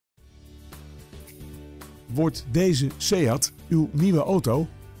Wordt deze Seat uw nieuwe auto?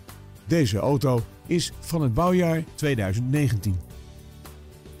 Deze auto is van het bouwjaar 2019.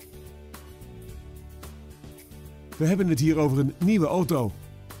 We hebben het hier over een nieuwe auto.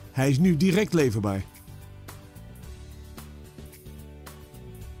 Hij is nu direct leverbaar.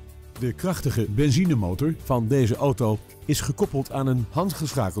 De krachtige benzinemotor van deze auto is gekoppeld aan een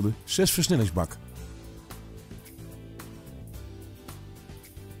handgeschakelde 6-versnellingsbak.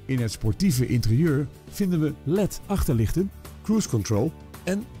 In het sportieve interieur vinden we LED-achterlichten, cruise control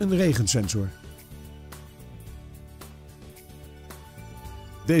en een regensensor.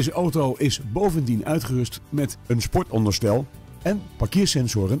 Deze auto is bovendien uitgerust met een sportonderstel en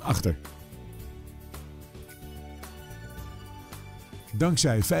parkeersensoren achter.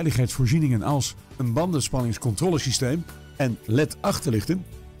 Dankzij veiligheidsvoorzieningen als een bandenspanningscontrolesysteem en LED-achterlichten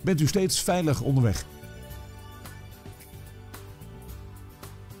bent u steeds veilig onderweg.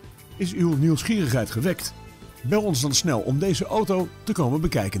 Is uw nieuwsgierigheid gewekt? Bel ons dan snel om deze auto te komen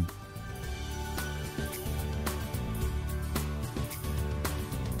bekijken.